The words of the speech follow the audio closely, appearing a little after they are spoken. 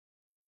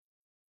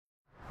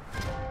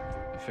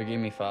Forgive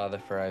me, Father,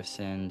 for I've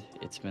sinned.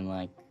 It's been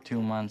like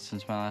 2 months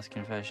since my last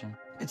confession.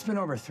 It's been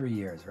over 3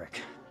 years,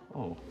 Rick.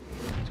 Oh,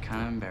 it's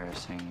kind of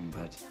embarrassing,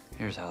 but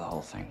here's how the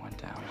whole thing went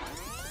down.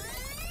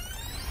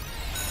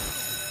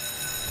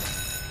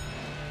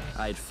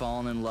 I'd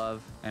fallen in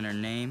love, and her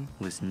name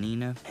was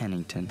Nina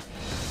Pennington.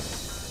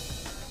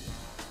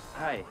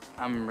 Hi,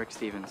 I'm Rick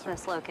Stevens. The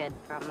slow kid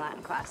from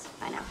Latin class,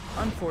 I know.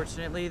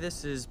 Unfortunately,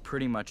 this is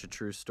pretty much a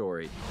true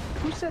story.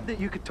 Who said that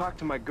you could talk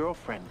to my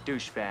girlfriend,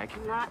 douchebag?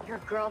 I'm not your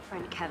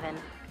girlfriend, Kevin.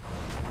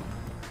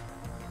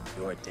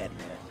 You're a dead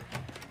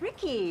man.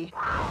 Ricky!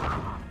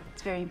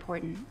 It's very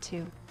important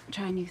to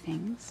try new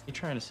things. You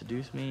trying to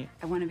seduce me?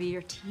 I want to be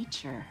your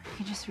teacher. You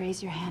can just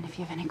raise your hand if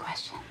you have any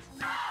questions.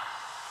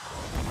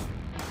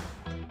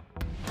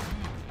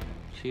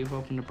 She've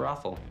opened a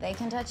brothel. They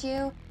can touch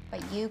you,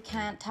 but you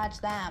can't touch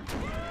them.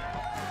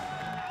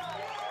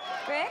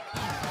 Rick?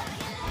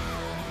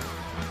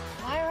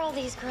 Why are all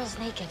these girls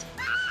naked?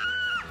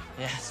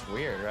 Yeah, it's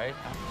weird, right?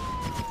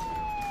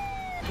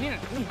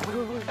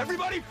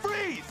 Everybody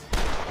freeze!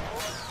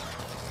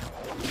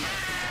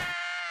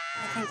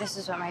 I think this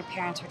is what my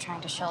parents were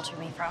trying to shelter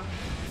me from.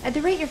 At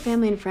the rate your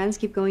family and friends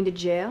keep going to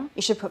jail,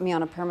 You should put me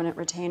on a permanent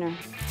retainer.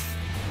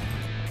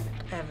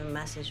 I have a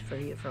message for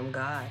you from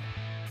God.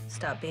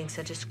 Stop being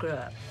such a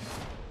screw-up.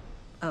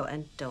 Oh,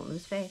 and don't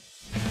lose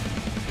faith.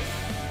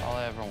 All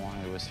I ever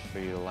wanted was for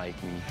you to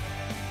like me.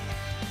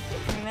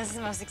 I mean, this is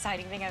the most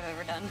exciting thing I've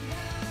ever done.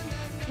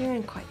 You're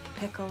in quite the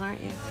pickle, aren't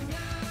you?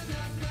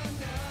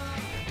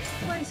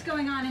 What is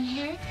going on in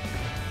here?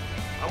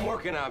 I'm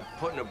working on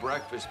putting a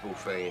breakfast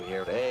buffet in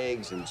here.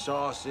 Eggs and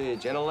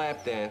sausage and a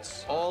lap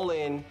dance. All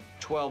in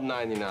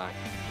 $12.99.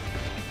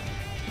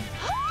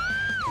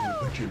 We'll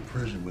put you in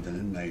prison with an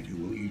inmate who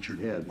will eat your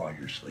head while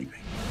you're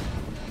sleeping.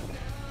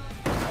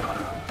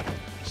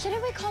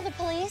 Shouldn't we call the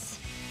police?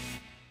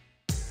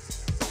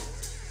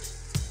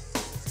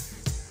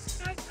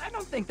 I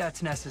don't think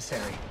that's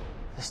necessary.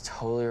 This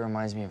totally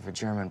reminds me of a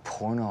German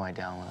porno I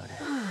downloaded.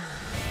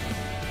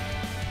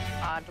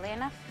 Oddly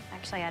enough,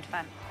 actually had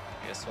fun.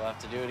 Guess we'll have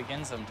to do it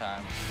again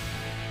sometime.